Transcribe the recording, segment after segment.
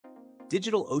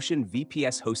DigitalOcean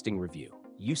VPS Hosting Review,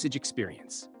 Usage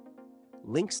Experience.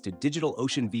 Links to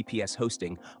DigitalOcean VPS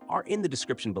hosting are in the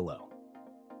description below.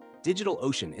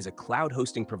 DigitalOcean is a cloud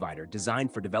hosting provider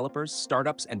designed for developers,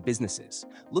 startups, and businesses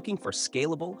looking for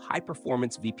scalable,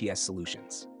 high-performance VPS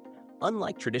solutions.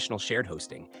 Unlike traditional shared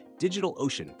hosting,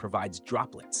 DigitalOcean provides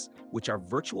droplets, which are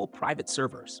virtual private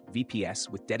servers, VPS,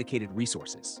 with dedicated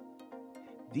resources.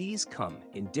 These come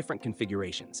in different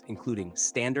configurations, including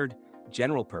standard,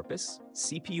 general purpose,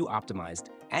 CPU optimized,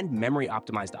 and memory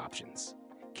optimized options,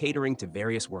 catering to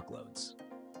various workloads.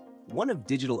 One of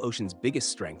DigitalOcean's biggest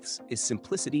strengths is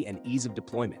simplicity and ease of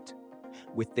deployment.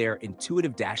 With their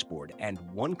intuitive dashboard and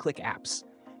one-click apps,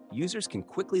 users can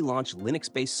quickly launch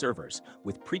Linux-based servers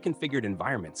with pre-configured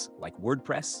environments like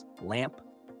WordPress, LAMP,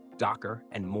 Docker,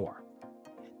 and more.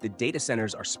 The data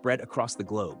centers are spread across the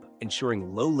globe,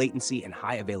 ensuring low latency and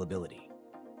high availability.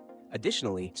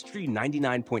 Additionally, extreme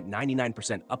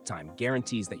 99.99% uptime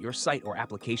guarantees that your site or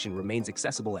application remains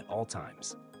accessible at all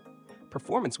times.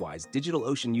 Performance-wise,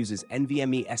 DigitalOcean uses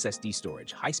NVMe SSD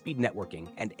storage, high-speed networking,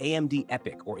 and AMD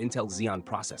EPYC or Intel Xeon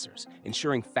processors,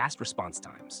 ensuring fast response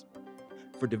times.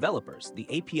 For developers, the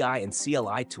API and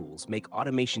CLI tools make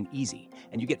automation easy,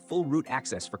 and you get full root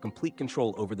access for complete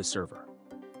control over the server.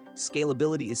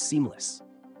 Scalability is seamless,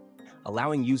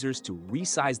 allowing users to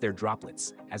resize their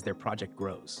droplets as their project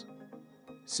grows.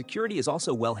 Security is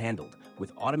also well handled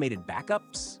with automated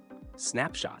backups,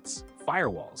 snapshots,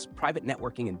 firewalls, private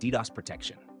networking, and DDoS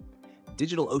protection.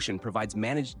 DigitalOcean provides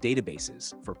managed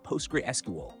databases for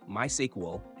PostgreSQL,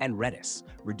 MySQL, and Redis,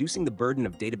 reducing the burden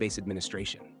of database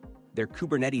administration. Their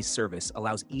Kubernetes service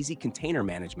allows easy container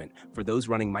management for those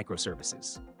running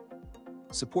microservices.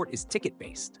 Support is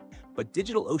ticket-based, but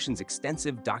DigitalOcean's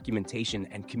extensive documentation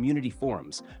and community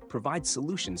forums provide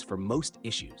solutions for most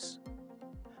issues.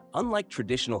 Unlike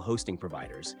traditional hosting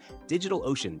providers,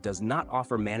 DigitalOcean does not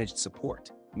offer managed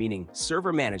support, meaning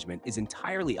server management is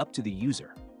entirely up to the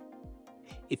user.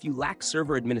 If you lack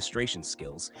server administration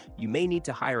skills, you may need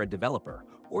to hire a developer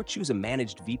or choose a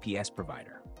managed VPS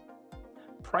provider.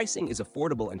 Pricing is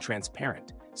affordable and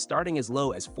transparent, starting as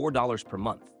low as $4 per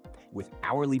month, with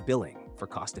hourly billing for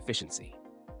cost efficiency.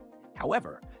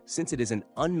 However, since it is an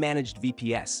unmanaged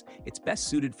VPS, it's best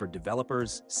suited for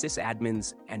developers,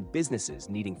 sysadmins, and businesses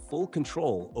needing full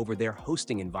control over their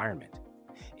hosting environment.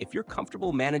 If you're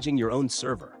comfortable managing your own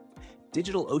server,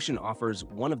 DigitalOcean offers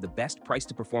one of the best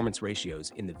price-to-performance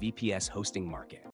ratios in the VPS hosting market.